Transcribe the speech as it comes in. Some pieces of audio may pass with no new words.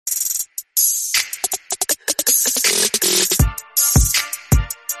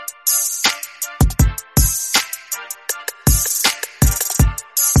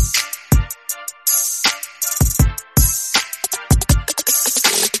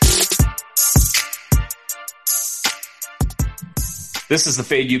This is the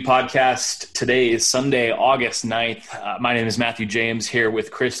Fade You podcast. Today is Sunday, August 9th. My name is Matthew James here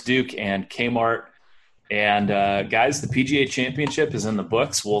with Chris Duke and Kmart. And guys, the PGA Championship is in the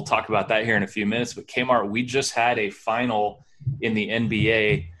books. We'll talk about that here in a few minutes. But Kmart, we just had a final in the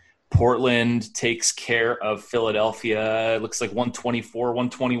NBA. Portland takes care of Philadelphia. It looks like 124,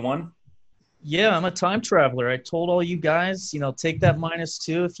 121. Yeah, I'm a time traveler. I told all you guys, take that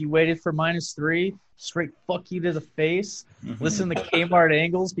 -2. If you waited for -3, straight fuck you to the face. Listen to Kmart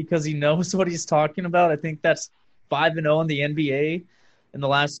Angles because he knows what he's talking about. I think that's 5-0 in the NBA in the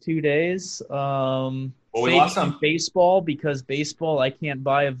last 2 days. We lost some baseball because baseball, I can't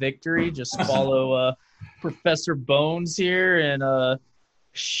buy a victory. Just follow Professor Bones here and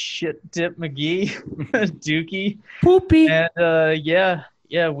shit dip McGee, Dookie. Poopy. And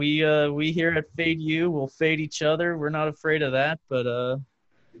yeah, we here at Fade You will fade each other. We're not afraid of that, but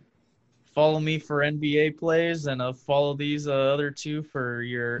follow me for NBA plays and follow these other two for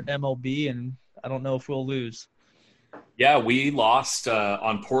your MLB, and I don't know if we'll lose. Yeah, we lost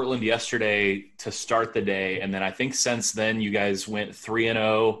on Portland yesterday to start the day, and then I think since then you guys went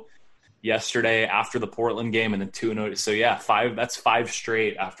 3-0 yesterday after the Portland game, and then 2-0. So yeah, that's five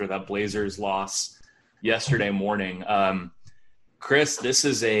straight after that Blazers loss yesterday morning. Chris, this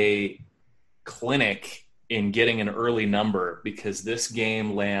is a clinic in getting an early number because this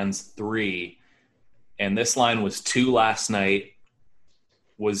game lands 3, and this line was 2 last night,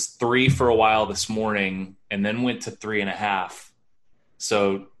 was 3 for a while this morning, and then went to 3.5.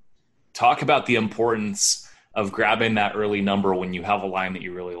 So talk about the importance of grabbing that early number when you have a line that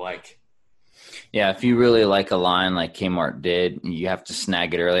you really like. Yeah, if you really like a line like Kmart did, you have to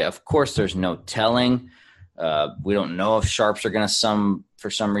snag it early. Of course, there's no telling. We don't know if sharps are going to for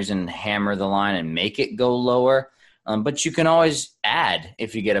some reason hammer the line and make it go lower. But you can always add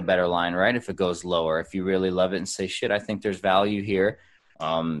if you get a better line, right? If it goes lower, if you really love it and say, shit, I think there's value here.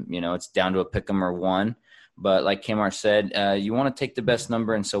 It's down to a pick 'em or 1. But like Kmart said, you want to take the best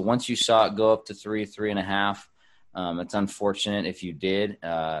number. And so once you saw it go up to 3.5, it's unfortunate if you did.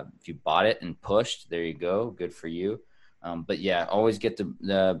 If you bought it and pushed, there you go. Good for you. But yeah, always get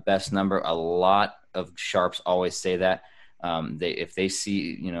the best number. A lot of sharps always say that. If they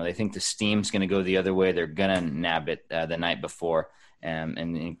see, they think the steam's going to go the other way, they're going to nab it the night before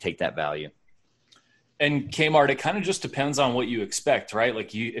and take that value. And Kmart, it kind of just depends on what you expect, right?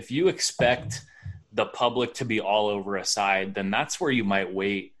 Like if you expect the public to be all over a side, then that's where you might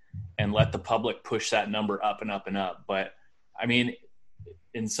wait and let the public push that number up and up and up. But I mean,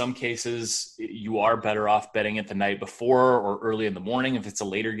 in some cases, you are better off betting it the night before or early in the morning if it's a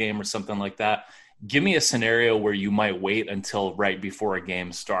later game or something like that. Give me a scenario where you might wait until right before a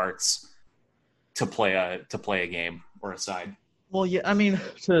game starts to play a game or a side. Well, yeah, I mean,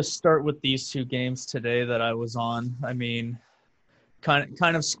 to start with these 2 games today that I was on, I mean, kind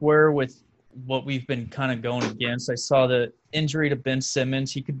of square with what we've been kind of going against. I saw the injury to Ben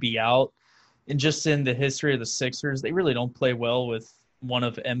Simmons. He could be out. And just in the history of the Sixers, they really don't play well with one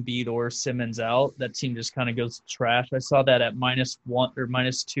of Embiid or Simmons out. That team just kind of goes to trash. I saw that at -1 or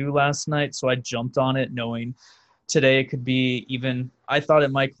 -2 last night, so I jumped on it knowing today it could be even – I thought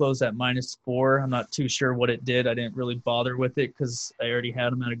it might close at -4. I'm not too sure what it did. I didn't really bother with it because I already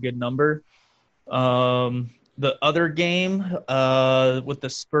had them at a good number. The other game with the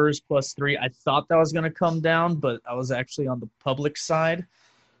Spurs +3, I thought that was going to come down, but I was actually on the public side.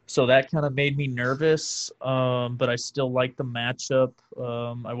 So that kind of made me nervous, but I still like the matchup.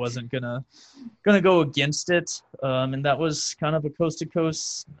 I wasn't gonna go against it, and that was kind of a coast to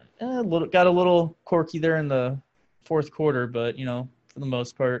coast. Got a little quirky there in the fourth quarter, but for the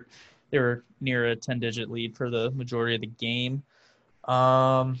most part, they were near a 10-digit lead for the majority of the game.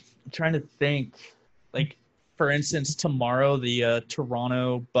 I'm trying to think, like for instance, tomorrow the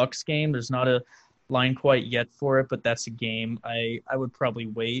Toronto Bucks game. There's not a line quite yet for it, but that's a game I would probably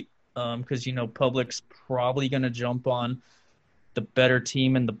wait because public's probably going to jump on the better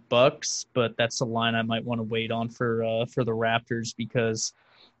team in the Bucks, but that's a line I might want to wait on for the Raptors because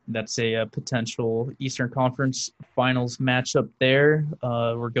that's a potential Eastern Conference Finals matchup there.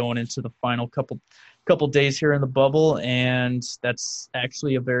 We're going into the final couple days here in the bubble, and that's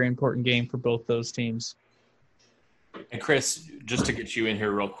actually a very important game for both those teams. And Chris, just to get you in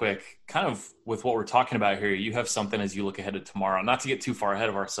here real quick, kind of with what we're talking about here, you have something as you look ahead to tomorrow, not to get too far ahead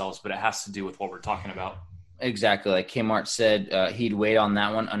of ourselves, but it has to do with what we're talking about. Exactly. Like Kmart said, he'd wait on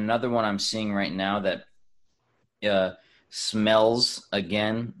that one. Another one I'm seeing right now that smells,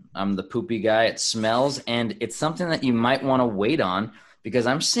 again, I'm the poopy guy. It smells, and it's something that you might want to wait on because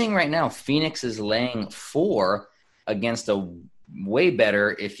I'm seeing right now Phoenix is laying 4 against a way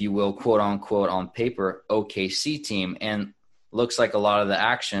better, if you will, quote unquote, on paper, OKC team. And looks like a lot of the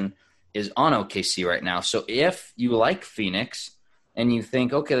action is on OKC right now. So if you like Phoenix and you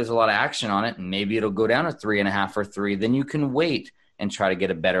think, okay, there's a lot of action on it, and maybe it'll go down to 3.5 or 3, then you can wait and try to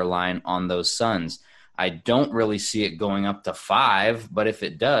get a better line on those Suns. I don't really see it going up to 5, but if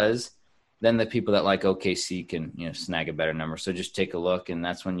it does, then the people that like OKC can, snag a better number. So just take a look, and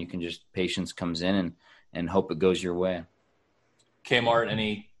that's when you can just patience comes in and hope it goes your way. Kmart,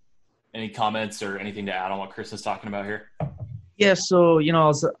 any comments or anything to add on what Chris is talking about here? Yeah, so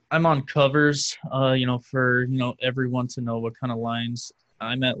I'm on covers, for everyone to know what kind of lines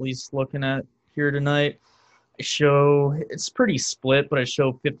I'm at least looking at here tonight. It's pretty split, but I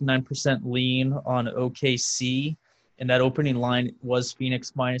show 59% lean on OKC, and that opening line was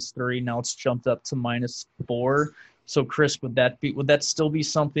Phoenix -3. Now it's jumped up to -4. So Chris, would that still be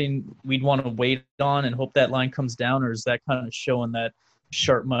something we'd want to wait on and hope that line comes down, or is that kind of showing that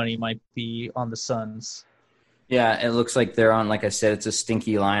sharp money might be on the Suns? Yeah, it looks like they're on. Like I said, it's a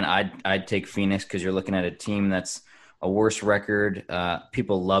stinky line. I'd take Phoenix because you're looking at a team that's a worse record.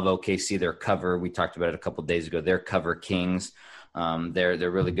 People love OKC. Their cover, we talked about it a couple of days ago. Their cover kings.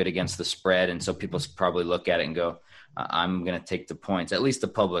 They're really good against the spread, and so people probably look at it and go, "I'm going to take the points." At least the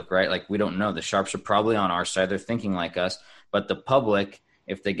public, right? Like we don't know. The sharps are probably on our side. They're thinking like us, but the public,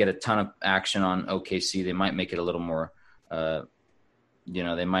 if they get a ton of action on OKC, they might make it a little more.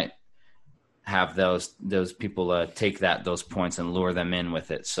 They might have those people take those points and lure them in with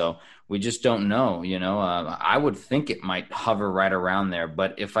it. So we just don't know, I would think it might hover right around there,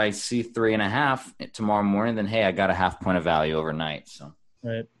 but if I see 3.5 tomorrow morning, then, hey, I got a half point of value overnight. So,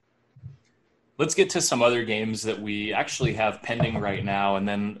 right. Let's get to some other games that we actually have pending right now, and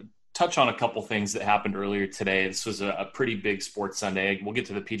then touch on a couple things that happened earlier today. This was a pretty big sports Sunday. We'll get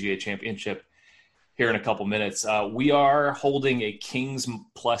to the PGA Championship here in a couple minutes. We are holding a Kings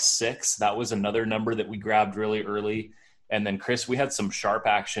 +6. That was another number that we grabbed really early. And then, Chris, we had some sharp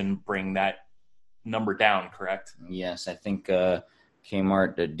action bring that number down, correct? Yes, I think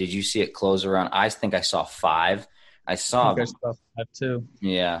Kmart, did you see it close around? I think I saw 5. I saw 5 too.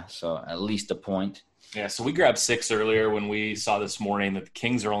 Yeah, so at least a point. Yeah, so we grabbed 6 earlier when we saw this morning that the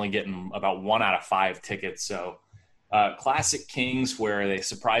Kings are only getting about 1 out of 5 tickets. So classic Kings where they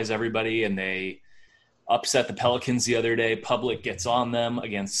surprise everybody and they upset the Pelicans the other day. Public gets on them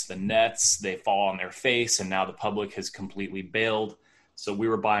against the Nets. They fall on their face, and now the public has completely bailed. So we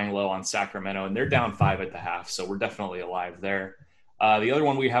were buying low on Sacramento, and they're down 5 at the half, so we're definitely alive there. The other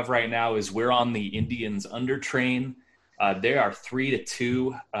one we have right now is we're on the Indians under train. They are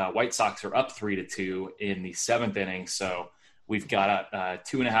 3-2. White Sox are up 3-2 in the 7th inning, so we've got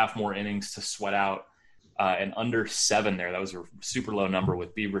 2.5 more innings to sweat out, and under 7 there. That was a super low number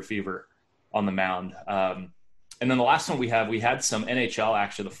with Bieber Fever on the mound. And then the last one we had some NHL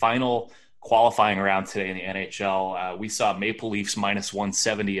action, the final qualifying round today in the NHL. We saw Maple Leafs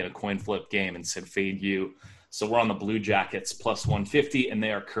 -170 in a coin flip game and said fade you. So we're on the Blue Jackets +150, and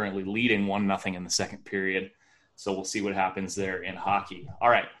they are currently leading 1-0 in the second period. So we'll see what happens there in hockey. All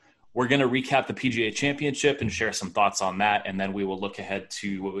right, we're going to recap the PGA Championship and share some thoughts on that, and then we will look ahead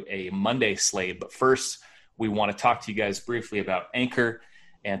to a Monday slate. But first, we want to talk to you guys briefly about Anchor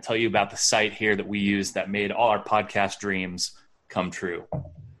and tell you about the site here that we use that made all our podcast dreams come true.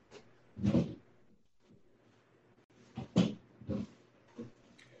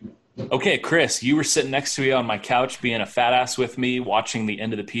 Okay, Chris, you were sitting next to me on my couch being a fat ass with me, watching the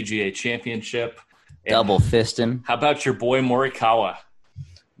end of the PGA Championship. Double fisting. How about your boy Morikawa?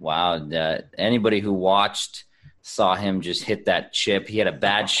 Wow. Anybody who watched saw him just hit that chip. He had a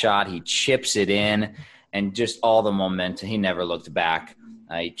bad shot. He chips it in, and just all the momentum. He never looked back.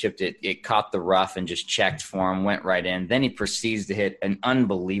 He chipped it. It caught the rough and just checked for him, went right in. Then he proceeds to hit an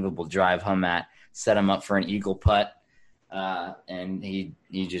unbelievable drive home set him up for an eagle putt. And he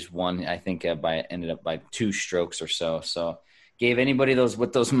just won, I think, ended up by 2 strokes or so. So gave anybody those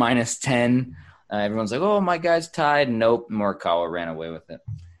 -10. Everyone's like, oh, my guy's tied. Nope. Morikawa ran away with it.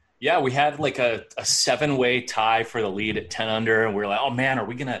 Yeah, we had like a 7-way tie for the lead at 10 under. And we were like, oh, man,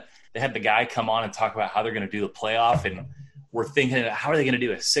 they had the guy come on and talk about how they're going to do the playoff. And we're thinking, how are they going to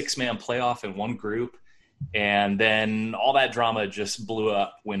do a 6-man playoff in one group? And then all that drama just blew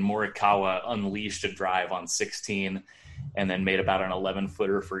up when Morikawa unleashed a drive on 16 and then made about an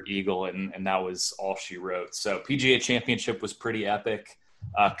 11-footer for eagle, and that was all she wrote. So PGA Championship was pretty epic.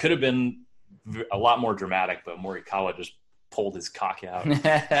 Could have been a lot more dramatic, but Morikawa just pulled his cock out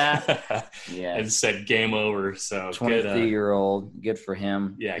and said game over. So 23-year-old, good for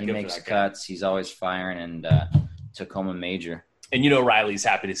him. Yeah, he makes cuts. He's always firing, and took home a major. And Riley's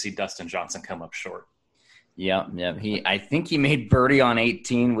happy to see Dustin Johnson come up short. Yeah. I think he made birdie on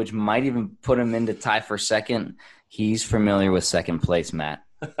 18, which might even put him into tie for second. He's familiar with second place, Matt.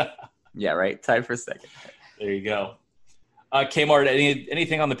 Yeah, right. Tied for second. There you go. Kmart,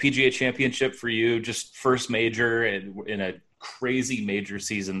 anything on the PGA Championship for you? Just first major in a crazy major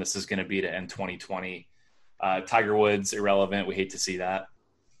season this is going to be to end 2020. Tiger Woods, irrelevant. We hate to see that.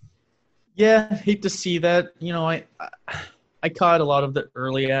 Yeah, hate to see that. You know, I caught a lot of the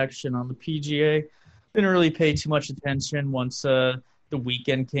early action on the PGA. Didn't really pay too much attention once the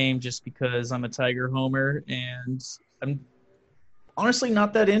weekend came, just because I'm a Tiger homer, and I'm honestly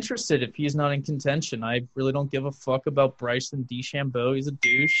not that interested if he's not in contention. I really don't give a fuck about Bryson DeChambeau. He's a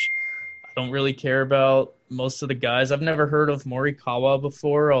douche. I don't really care about most of the guys. I've never heard of Morikawa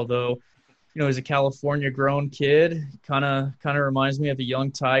before, although, you know, he's a California-grown kid. Kind of reminds me of a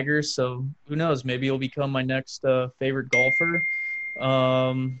young Tiger. So who knows? Maybe he'll become my next favorite golfer.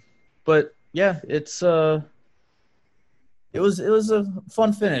 But yeah, it was a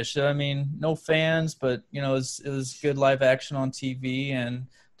fun finish. I mean, no fans, but you know, it was good live action on TV, and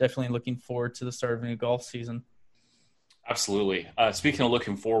definitely looking forward to the start of a new golf season. Absolutely. Speaking of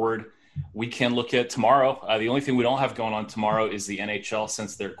looking forward, we can look at tomorrow. The only thing we don't have going on tomorrow is the NHL,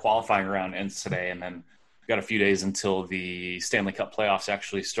 since their qualifying round ends today, and then we've got a few days until the Stanley Cup playoffs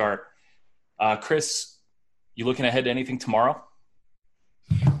actually start. Chris, you looking ahead to anything tomorrow?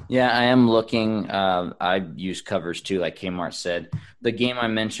 Yeah, I am looking. I use covers too, like Kmart said. The game I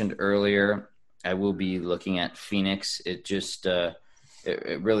mentioned earlier, I will be looking at Phoenix. It just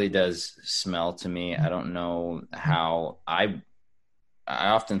it really does smell to me. I don't know how I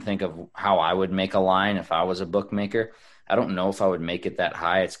often think of how I would make a line if I was a bookmaker. I don't know if I would make it that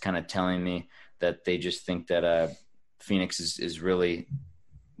high. It's kind of telling me that they just think that Phoenix is really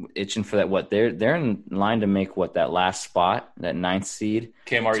itching for that. What they're in line to make that last spot, that 9th seed.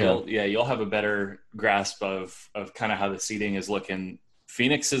 Kmart, you'll have a better grasp of kind of how the seeding is looking.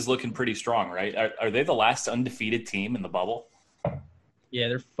 Phoenix is looking pretty strong, right? Are they the last undefeated team in the bubble? Yeah,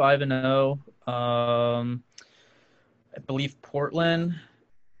 they're 5-0. I believe Portland,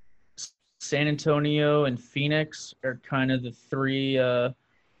 San Antonio, and Phoenix are kind of the three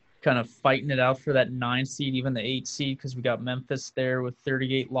kind of fighting it out for that 9 seed, even the 8 seed, because we got Memphis there with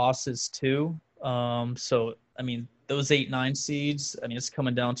 38 losses too. So, I mean, those 8, 9 seeds, I mean, it's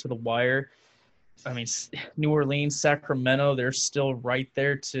coming down to the wire. I mean, New Orleans, Sacramento, they're still right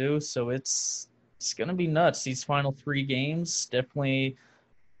there too. So it's going to be nuts. These final 3 games, definitely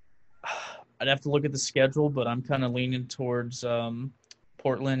I'd have to look at the schedule, but I'm kind of leaning towards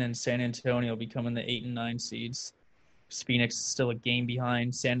Portland and San Antonio becoming the 8 and 9 seeds. Phoenix is still a game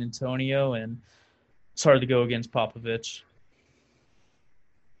behind San Antonio, and it's hard to go against Popovich.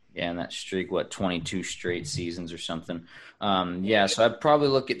 Yeah, and that streak, 22 straight seasons or something. So I'd probably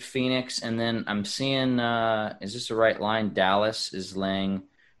look at Phoenix, and then I'm seeing, is this the right line? Dallas is laying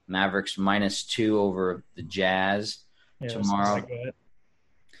Mavericks -2 over the Jazz tomorrow.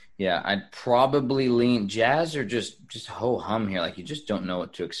 Yeah, I'd probably lean Jazz, or just ho-hum here. Like, you just don't know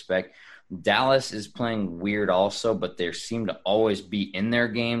what to expect. Dallas is playing weird also, but they seem to always be in their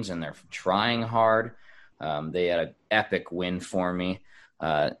games, and they're trying hard. They had an epic win for me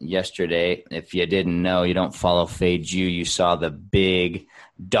yesterday. If you didn't know, you don't follow Fade you saw the big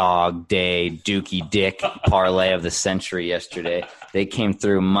dog day Dookie Dick parlay of the century yesterday. They came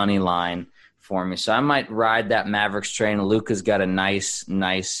through money line for me. So I might ride that Mavericks train. Luka's got a nice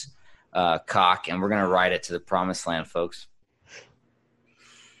cock, and we're going to ride it to the promised land, folks.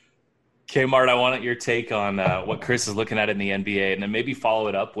 Kmart, I want your take on what Chris is looking at in the NBA, and then maybe follow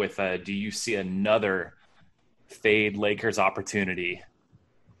it up with, do you see another Fade Lakers opportunity?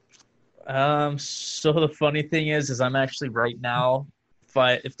 So the funny thing is I'm actually right now,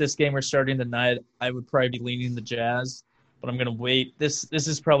 if this game were starting tonight, I would probably be leaning the Jazz, but I'm going to wait. This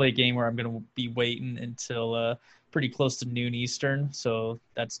is probably a game where I'm going to be waiting until pretty close to noon Eastern. So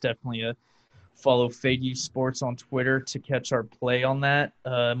that's definitely a follow Fade You Sports on Twitter to catch our play on that.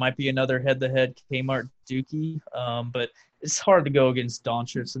 It might be another head-to-head Kmart Dookie, but it's hard to go against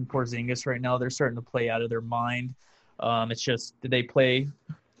Doncic and Porzingis right now. They're starting to play out of their mind. It's just, did they play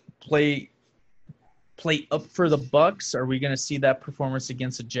up for the Bucks? Are we going to see that performance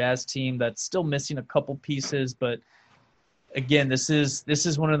against a Jazz team that's still missing a couple pieces? But again, this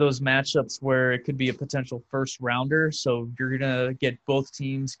is one of those matchups where it could be a potential first rounder. So you're going to get both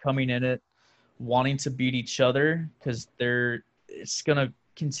teams coming in it, wanting to beat each other, because it's going to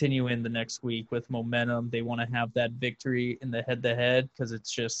continue in the next week with momentum. They want to have that victory in the head-to-head because it's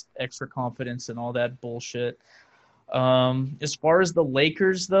just extra confidence and all that bullshit. As far as the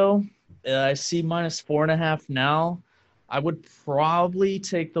Lakers, though, I see -4.5 now. I would probably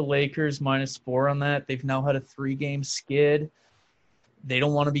take the Lakers -4 on that. They've now had a 3-game skid. They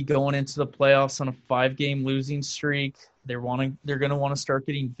don't want to be going into the playoffs on a 5-game losing streak. They're going to want to start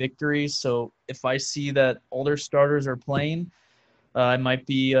getting victories. So if I see that all their starters are playing, I might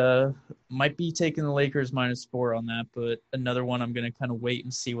be taking the Lakers -4 on that. But another one, I'm going to kind of wait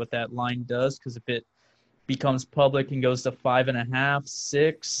and see what that line does, because if it becomes public and goes to 5.5,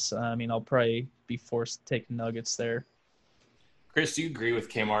 6, I'll probably be forced to take Nuggets there. Chris, do you agree with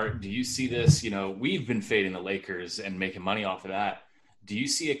Kmart? Do you see this? We've been fading the Lakers and making money off of that. Do you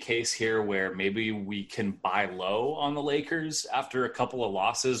see a case here where maybe we can buy low on the Lakers after a couple of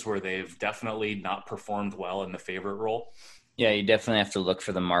losses where they've definitely not performed well in the favorite role? Yeah, you definitely have to look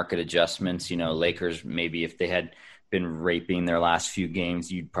for the market adjustments. Lakers, maybe if they had been raping their last few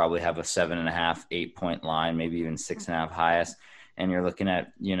games, you'd probably have a 7.5, 8-point line, maybe even 6.5 highest. And you're looking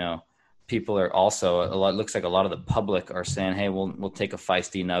at, people are also looks like a lot of the public are saying, hey, we'll take a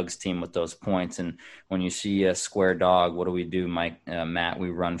feisty Nugs team with those points. And when you see a square dog, what do we do, Matt? We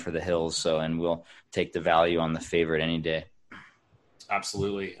run for the hills. And we'll take the value on the favorite any day.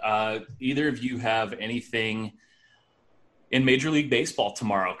 Absolutely. Either of you have anything in Major League Baseball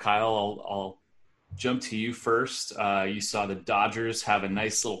tomorrow? Kyle, I'll jump to you first. You saw the Dodgers have a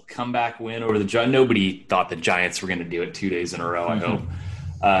nice little comeback win over the Giants. Nobody thought the Giants were going to do it 2 days in a row, I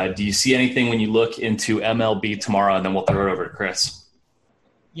hope. Do you see anything when you look into MLB tomorrow? And then we'll throw it over to Chris.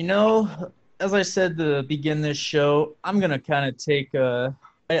 As I said to begin this show, I'm going to kind of take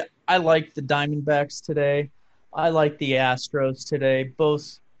I like the Diamondbacks today. I like the Astros today.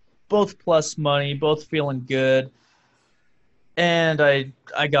 Both plus money, both feeling good. And I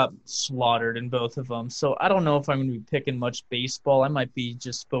got slaughtered in both of them. So I don't know if I'm going to be picking much baseball. I might be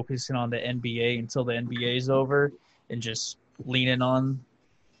just focusing on the NBA until the NBA is over and just leaning on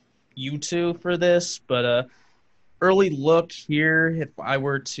you two for this. But early look here, if I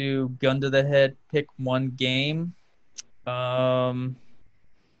were to gun to the head pick one game, I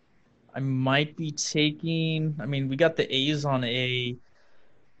might be taking – we got the A's on a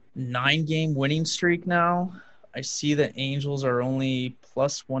 9-game winning streak now. I see the Angels are only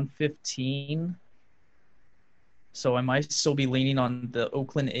plus 115. So I might still be leaning on the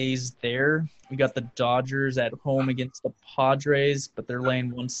Oakland A's there. We got the Dodgers at home against the Padres, but they're laying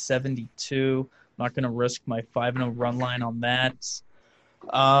 172. I'm not going to risk my 5-0 run line on that.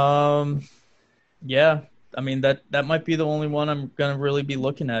 That might be the only one I'm going to really be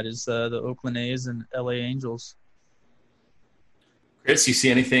looking at is the Oakland A's and LA Angels. Chris, you see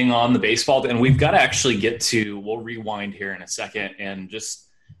anything on the baseball? And we've got to actually we'll rewind here in a second. And just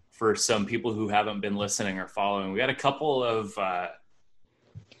for some people who haven't been listening or following, we got a couple of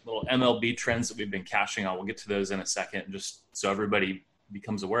little MLB trends that we've been cashing on. We'll get to those in a second, just so everybody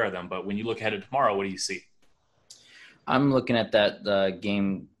becomes aware of them. But when you look ahead to tomorrow, what do you see? I'm looking at that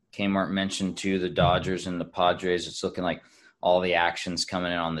game Kmart mentioned too, the Dodgers and the Padres. It's looking like all the action's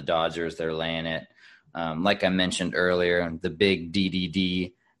coming in on the Dodgers. They're laying it. Like I mentioned earlier, the big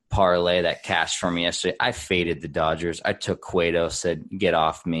DDD parlay that cashed for me yesterday, I faded the Dodgers. I took Cueto, said, get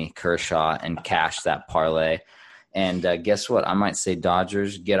off me, Kershaw, and cashed that parlay. And guess what? I might say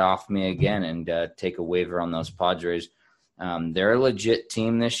Dodgers, get off me again and take a waiver on those Padres. They're a legit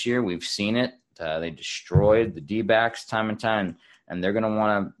team this year. We've seen it. They destroyed the D-backs time and time, and they're going to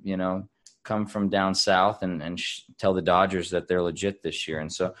want to, come from down south and tell the Dodgers that they're legit this year.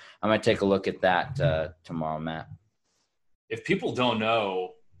 And so I might take a look at that tomorrow, Matt. If people don't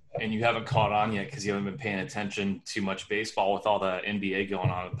know and you haven't caught on yet because you haven't been paying attention to much baseball with all the NBA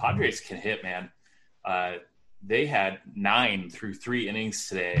going on, the Padres can hit, man. They had 9 through 3 innings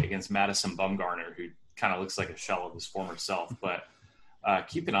today against Madison Bumgarner, who kind of looks like a shell of his former self. But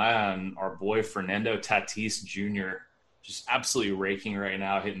keep an eye on our boy Fernando Tatis Jr., just absolutely raking right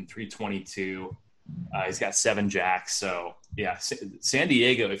now, hitting 322. He's got 7 jacks. So, yeah, San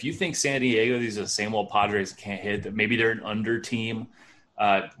Diego, if you think San Diego, these are the same old Padres that can't hit, that maybe they're an under team,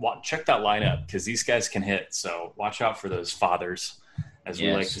 check that lineup because these guys can hit. So watch out for those fathers, as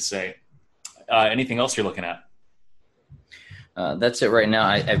we like to say. Anything else you're looking at? That's it right now.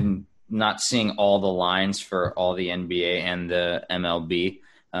 I'm not seeing all the lines for all the NBA and the MLB.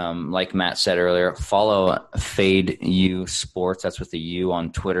 Like Matt said earlier, follow Fade U Sports. That's with the U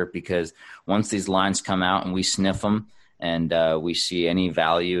on Twitter, because once these lines come out and we sniff them and we see any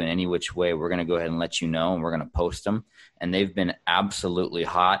value in any which way, we're going to go ahead and let you know, and we're going to post them. And they've been absolutely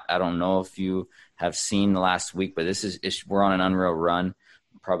hot. I don't know if you have seen the last week, but we're on an unreal run,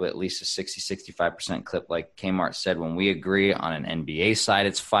 probably at least a 60-65% clip. Like Kmart said, when we agree on an NBA side,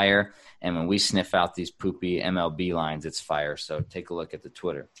 it's fire. And when we sniff out these poopy MLB lines, it's fire. So take a look at the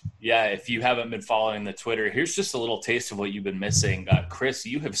Twitter. Yeah, if you haven't been following the Twitter, here's just a little taste of what you've been missing. Chris,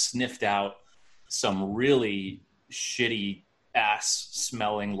 you have sniffed out some really shitty ass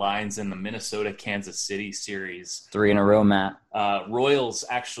smelling lines in the Minnesota-Kansas City series. 3 in a row, Matt. Royals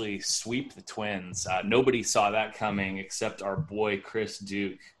actually sweep the Twins. Nobody saw that coming except our boy Chris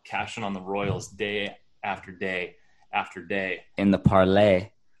Duke, cashing on the Royals day after day after day. In the parlay.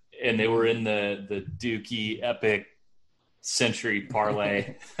 And they were in the Dookie epic century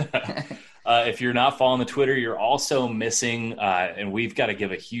parlay. If you're not following the Twitter, you're also missing, and we've got to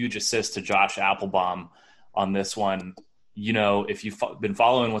give a huge assist to Josh Applebaum on this one. You know, if you've been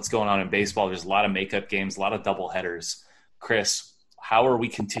following what's going on in baseball, there's a lot of makeup games, a lot of doubleheaders. Chris, how are we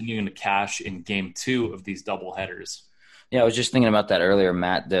continuing to cash in game 2 of these doubleheaders? Yeah, I was just thinking about that earlier,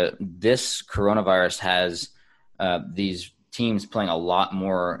 Matt. This coronavirus has these teams playing a lot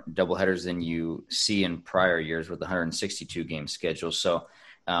more doubleheaders than you see in prior years with the 162 game schedule. So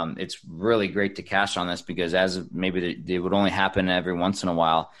it's really great to cash on this because as maybe they would only happen every once in a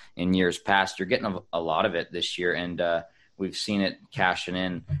while in years past, you're getting a lot of it this year. And we've seen it cashing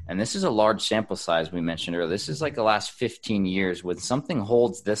in. And this is a large sample size we mentioned earlier. This is like the last 15 years. When something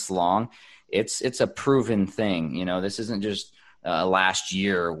holds this long, it's a proven thing. You know, this isn't just last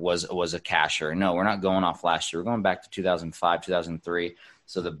year was a casher. No, we're not going off last year. We're going back to 2005, 2003.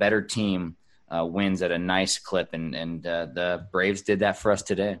 So the better team wins at a nice clip, and the Braves did that for us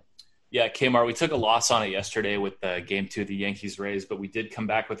today. Yeah, Kmart, we took a loss on it yesterday with game 2 of the Yankees-Rays, but we did come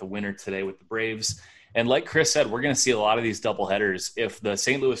back with a winner today with the Braves. And like Chris said, we're going to see a lot of these doubleheaders. If the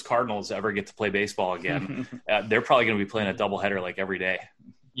St. Louis Cardinals ever get to play baseball again, they're probably going to be playing a doubleheader like every day.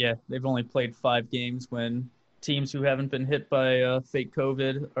 Yeah, they've only played 5 games when teams who haven't been hit by fake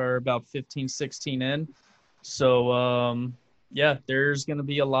COVID are about 15, 16 in. So, yeah, there's going to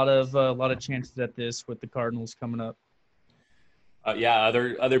be a lot of chances at this with the Cardinals coming up.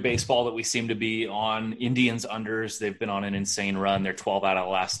 Other baseball that we seem to be on, Indians unders. They've been on an insane run. They're 12 out of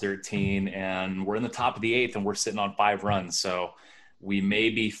the last 13, and we're in the top of the 8th, and we're sitting on 5 runs. So we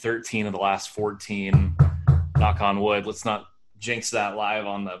may be 13 of the last 14. Knock on wood. Let's not jinx that live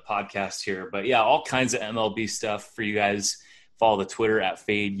on the podcast here. But, yeah, all kinds of MLB stuff for you guys. Follow the Twitter at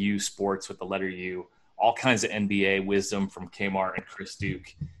FadeU Sports with the letter U. All kinds of NBA wisdom from Kmart and Chris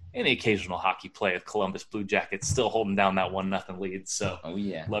Duke. And the occasional hockey play with Columbus Blue Jackets still holding down that 1-0 lead. So,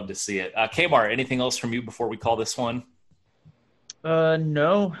 love to see it. Kmart, anything else from you before we call this one?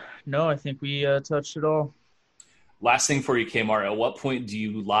 No, I think we touched it all. Last thing for you, Kmart. At what point do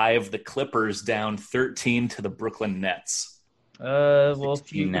you live the Clippers down 13 to the Brooklyn Nets? Well,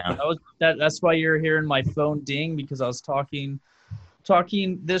 that's why you're hearing my phone ding, because I was talking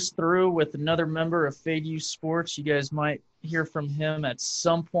this through with another member of FadeU Sports. You guys might hear from him at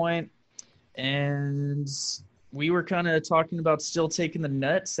some point, and we were kind of talking about still taking the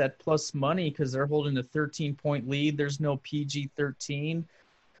Nets at plus money because they're holding a 13-point lead. There's no PG-13,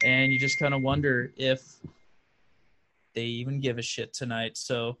 and you just kind of wonder if they even give a shit tonight.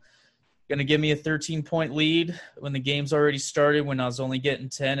 So going to give me a 13-point lead when the game's already started, when I was only getting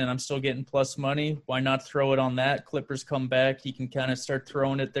 10 and I'm still getting plus money. Why not throw it on that? Clippers come back. He can kind of start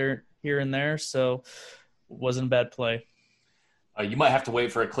throwing it there, here and there. So it wasn't a bad play. You might have to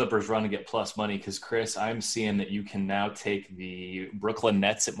wait for a Clippers run to get plus money because, Chris, I'm seeing that you can now take the Brooklyn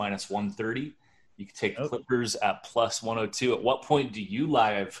Nets at minus 130. You can take the Clippers at plus 102. At what point do you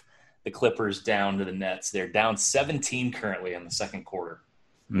live the Clippers down to the Nets? They're down 17 currently in the second quarter.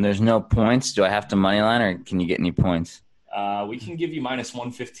 And there's no points. Do I have to money line, or can you get any points? We can give you minus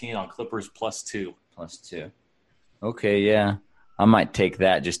 115 on Clippers plus 2. Plus 2. Okay, yeah. I might take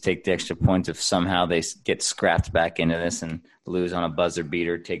that, just take the extra points if somehow they get scrapped back into this and lose on a buzzer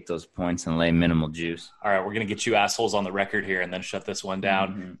beater, take those points and lay minimal juice. All right, we're going to get you assholes on the record here and then shut this one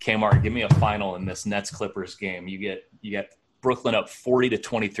down. Kmart, give me a final in this Nets-Clippers game. You get Brooklyn up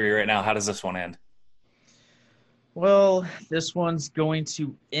 40-23 right now. How does this one end? Well, this one's going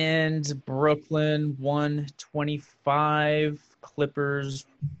to end Brooklyn 125, Clippers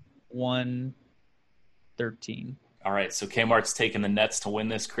 113. All right, so Kmart's taking the Nets to win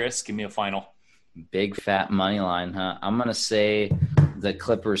this. Chris, give me a final. Big fat money line, huh? I'm going to say the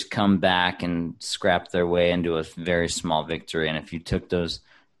Clippers come back and scrap their way into a very small victory. And if you took those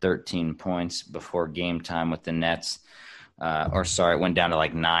 13 points before game time with the Nets, it went down to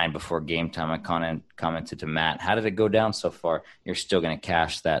like 9 before game time. I commented to Matt, how did it go down so far? You're still going to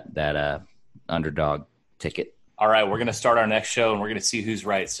cash that underdog ticket. All right, we're going to start our next show, and we're going to see who's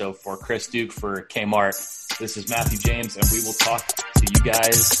right. So for Chris Duke, for Kmart, this is Matthew James, and we will talk to you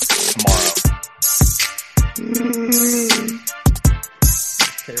guys tomorrow.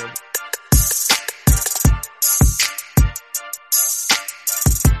 Terrible.